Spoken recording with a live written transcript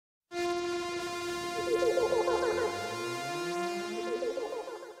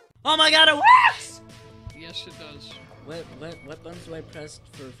Oh my god, it works! Yes, it does. What buttons do I press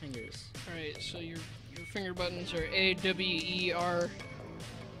for fingers? Alright, so your finger buttons are A, W, E, R,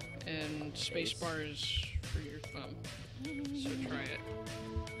 and space bar is for your thumb. So try it.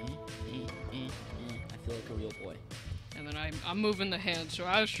 I feel like a real boy. And then I'm moving the hand, so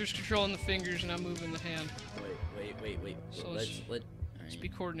I was just controlling the fingers and I'm moving the hand. Wait. So Let's be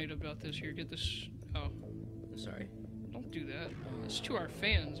coordinated about this here. Get this. Oh. I'm sorry. Don't do that. It's to our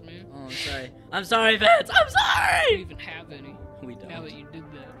fans, man. Oh, I'm sorry. I'm sorry, fans. I'm We sorry. don't even have any. We don't. Now that you did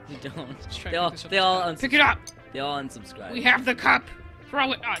that. We don't. Let's try They to all, pick this up they all Pick it up! They all unsubscribe. We have the cup!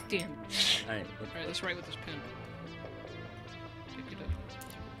 Throw it! Ah, damn. Alright. Alright, let's write with this pen. Pick it up.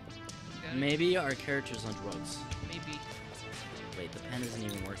 Got it? Maybe our character's on drugs. Maybe. Wait, the pen isn't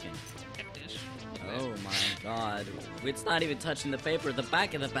even working. Get this. Oh my god. It's not even touching the paper. The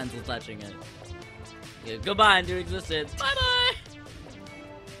back of the pencil's touching it. Yeah, goodbye into existence. Bye bye!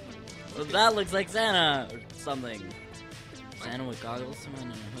 Well, that looks like Santa or something. Santa with goggles, someone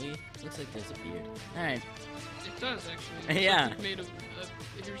in a hoodie. Looks like there's a beard. Alright. It does, actually. It's Yeah. like made of,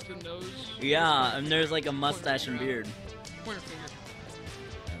 here's the nose. Yeah, and there's like a mustache and beard. Pointer finger.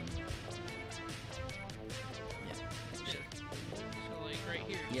 Yeah. So, like, right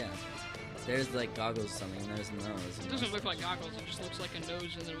here. Yeah. There's like goggles or something, and there's a nose. It doesn't look like goggles, it just looks like a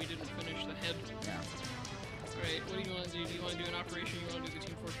nose, and then we didn't finish the head. Yeah. Alright, what do you want to do? Do you want to do an operation, or you want to do the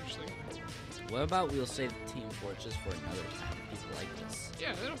Team Fortress thing? What about we'll save Team Fortress for another time if people like this?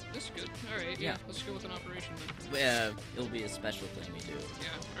 Yeah, this is good. Alright, yeah. Let's go with an operation then. Yeah, it'll be a special thing we do.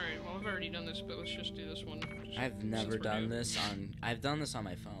 Yeah, alright, well I've already done this, but let's just do this one. I've never done this on... I've done this on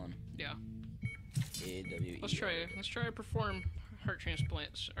my phone. Yeah. A-W-E. Let's try to perform heart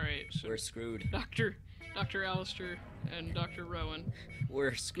transplants. Alright, so... We're screwed. Dr. Alastar and Dr. Rowan. We're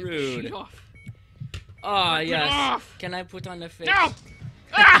Get the screwed. sheet off. Oh, Rip it yes. off! Can I put on the face? No!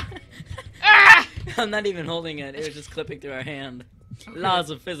 Ah! Ah! I'm not even holding it. It was just clipping through our hand. Okay.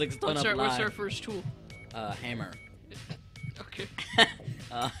 Laws of physics don't apply. What's our first tool? Hammer. Okay.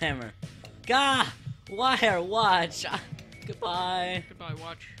 Hammer. Gah! Wire, watch. Goodbye. Goodbye,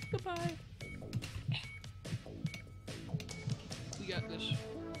 watch. Goodbye. We got this.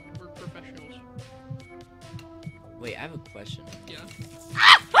 We're professionals. Wait, I have a question. Yeah.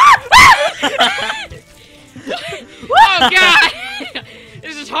 Oh god!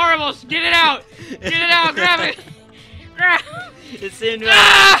 This is horrible! Get it out! Get it out! Grab it! Grab! It's in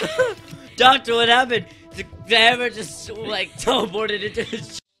Ah! Doctor, what happened? The hammer just like teleported into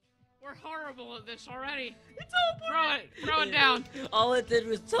his. We're horrible at this already. Throw it down. All it did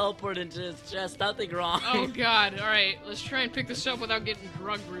was teleport into his chest. Nothing wrong. Oh god! All right, let's try and pick this up without getting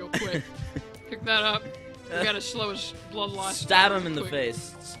drugged real quick. Pick that up. We gotta slow his blood loss. Stab him in the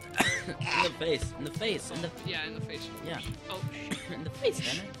face. In the face. In the face. In the. Yeah, in the face. Yeah. Oh shit. In the face,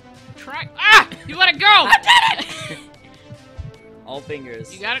 damn it. Try. Ah! You let it go! I did it! All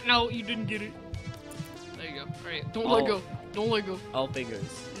fingers. You got it? No, you didn't get it. There you go. Alright, don't let go. Don't let go. All fingers.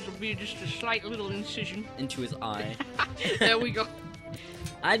 This will be just a slight little incision. Into his eye. There we go.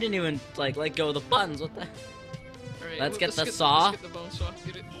 I didn't even, like, let go of the buttons. What the? Alright, Let's get the saw. Let's get the bone saw.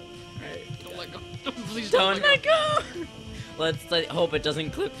 Get it. Alright, don't let go. Please Don't don't let go! Let's hope it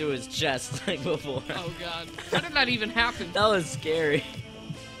doesn't clip through his chest like before. Oh god. How did that even happen? That was scary.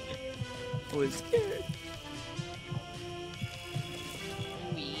 I was scared.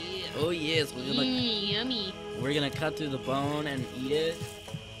 Oh yeah. Oh yes, Yummy. we're gonna cut through the bone and eat it.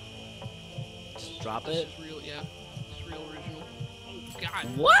 Just drop it. This is real, yeah. It's real original. Oh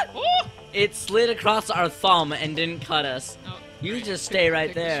god. What? Oh! It slid across our thumb and didn't cut us. Oh, You right, just stay right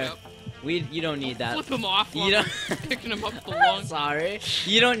pick this there. up. You don't need that. Flip him off while You don't. we're picking him up the long. Sorry.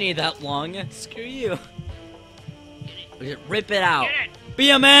 You don't need that long. Screw you. Just rip it out. Get it!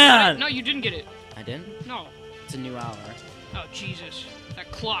 Be a man. No, you didn't get it. I didn't. No. It's a new hour. Oh, Jesus.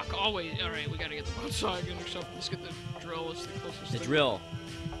 That clock always... Alright, we gotta get the bone saw again or something. Let's get the drill. It's the closest The thing. drill.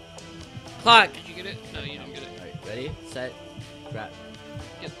 Clock. Did you get it? No, you didn't get it. Alright, ready, set, grab.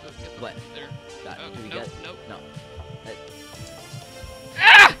 Get the What? There. Got it. Oh, Do we nope, get? nope. No.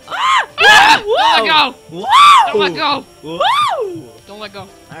 Ah! Ah! Ah! Whoa! Don't let go! Whoa! Don't let go! Whoa! Don't let go.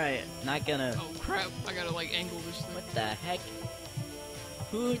 Alright, not gonna. Oh, crap. I gotta, like, angle this thing. What the heck?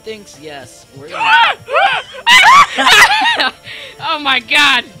 Who thinks yes? We're gonna. Ah! Oh my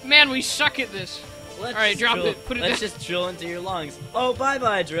god! Man, we suck at this. Let's Alright, just drop drill- it. Put it Let's down. just drill into your lungs. Oh,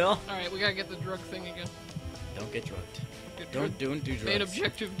 bye-bye, drill. Alright, we gotta get the drug thing again. Don't get drugged. Get Don't do drugs. Main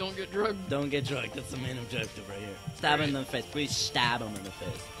objective, don't get drugged. Don't get drugged. That's the main objective right here. Stab him in the face. Please stab him in the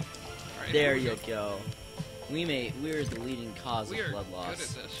face. Alright, There here we you go. We're the leading cause We of are blood good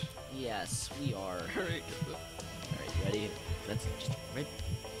loss. at this. Yes, we are. Alright, get the... Alright, Ready? Let's just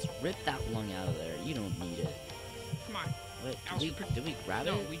rip that lung out of there. You don't need it. Come on. Wait, Alastar, did we grab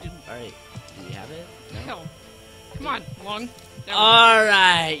it? No, we didn't. Alright, do we have it? No? Hell. Come on, lung. There we go.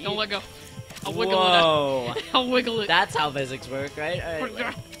 Alright! Don't let go. I'll wiggle Whoa! it. I'll wiggle it. That's how physics work, right? Alright,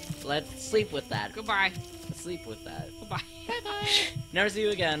 Goodbye. let's sleep with that. Goodbye. Let's sleep with that. Goodbye. Bye-bye! Never see you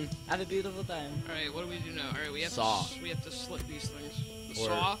again. Have a beautiful time. Alright, what do we do now? Alright, we have Saw. we have to slit these things. The Or-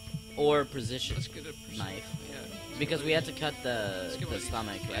 saw. Or position Let's get a knife. Yeah. Because we had to cut the get one of these.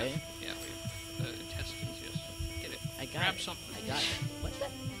 stomach, Yeah. right? Yeah, we have intestines, yes. Get it. I got Grab it. something. I got it. What the?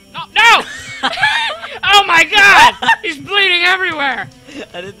 No! No! Oh my god! He's bleeding everywhere!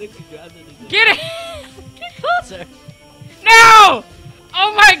 I didn't think we grabbed it. Get it! Get closer. No!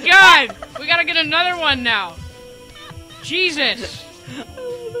 Oh my god! We gotta get another one now. Jesus!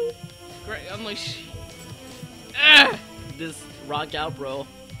 Great, unleash. Ugh! This rock out, bro.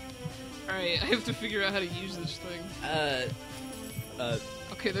 Alright, I have to figure out how to use this thing.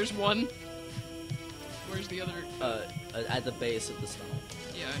 Okay, there's one. Where's the other? At the base of the stomach.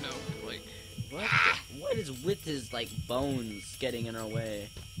 Yeah, I know. Like, What? What is with his, like, bones getting in our way?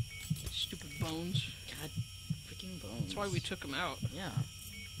 stupid bones. God, freaking bones. That's why we took them out. Yeah.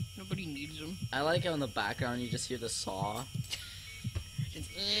 Nobody needs them. I like how in the background you just hear the saw.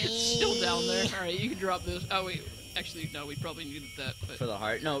 It's still down there. Alright, you can drop this. Oh, wait. Actually, no, we probably needed that, but... For the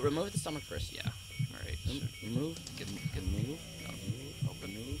heart. No, remove the stomach first. Yeah. Alright. Remove. Get Move. no. Move.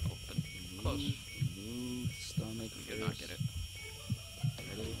 Open. Move. Open. Close. Move the stomach We first. did not get it.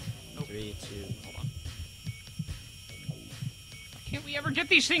 Ready? Nope. 3, 2. Hold on. Can't we ever get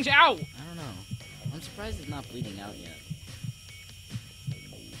these things out? I don't know. I'm surprised it's not bleeding out yet.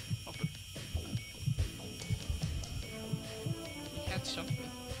 Open. We had something.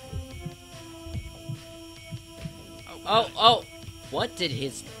 Oh! What did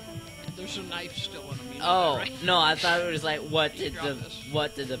his... There's a knife still in him. You know Oh, that, right? no, I thought it was like, what You did drop this.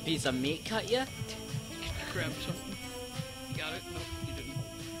 what did the piece of meat cut you? Grab something. You got it? Nope, you didn't.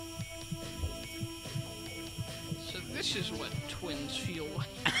 So this is what twins feel like.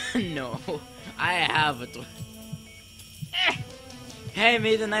 No, I have a Hey,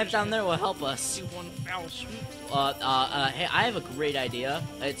 maybe the knife down there will help us. Do one foul swoop. Hey, I have a great idea.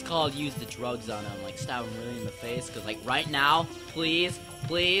 It's called use the drugs on him, like stab him really in the face, cause like right now, please.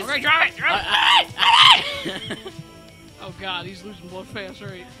 Okay, drop it! Drop it! Alright! Oh god, he's losing blood fast.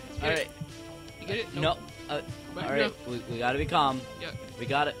 Alright. Alright. You get it? No. Go back, Alright, we gotta be calm. Yeah. We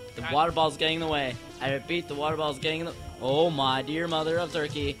got it. The Got it. water ball's getting in the way. I repeat, the water ball's getting in the... Oh my dear mother of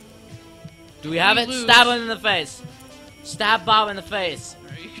turkey. Do we have We it? lose. Stab him in the face. Stab Bob in the face.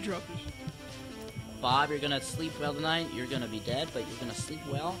 Alright, you can drop this. Bob, you're gonna sleep well tonight. You're gonna be dead, but you're gonna sleep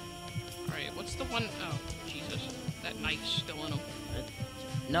well. Alright, what's the one? Oh, Jesus. That knife's still in him.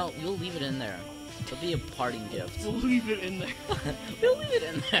 No, you'll leave it in there. It'll be a parting gift. We'll leave it in there. We'll leave it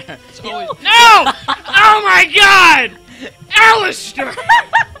in there. It's always... No! Oh my god! Alastar!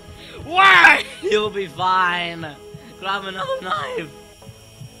 Why? You'll be fine. Grab another knife.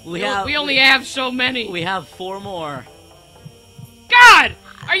 We only have so many. We have 4 more. God!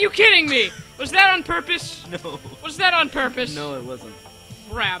 Are you kidding me? Was that on purpose? No. Was that on purpose? No, it wasn't.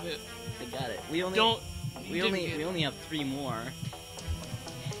 Grab it. I got it. We only Don't. we you only didn't we get only have 3 more.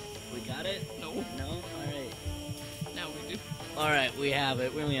 We got it? it. No. No? Alright. Now we do. Alright, we have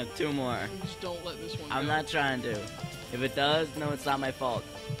it. We only have 2 more. Just don't let this one I'm go. not trying to. If it does, no, it's not my fault.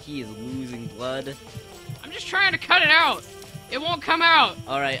 He is losing blood. I'm just trying to cut it out. It won't come out.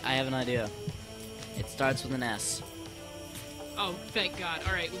 Alright, I have an idea. It starts with an S. Oh, thank God.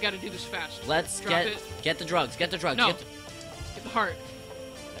 All right, we got to do this fast. Let's Drop get the drugs. Get the drugs. No. Get the heart.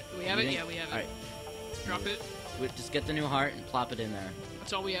 Do we have You it? think- Yeah, we have it. Alright. Drop it. Just get the new heart and plop it in there.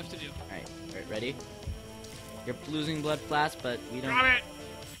 That's all we have to do. Alright, ready? You're losing blood fast, but we don't... Drop it.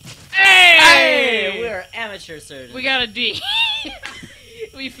 Hey! Hey! We're amateur surgeons. We got a D.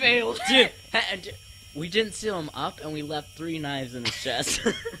 We failed. Dude, we didn't seal him up, and we left 3 knives in his chest.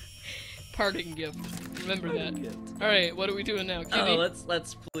 Parting gift. Remember that. All right, what are we doing now? Kitty? Oh,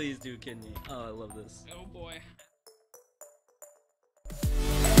 let's please do kidney. Oh, I love this. Oh boy.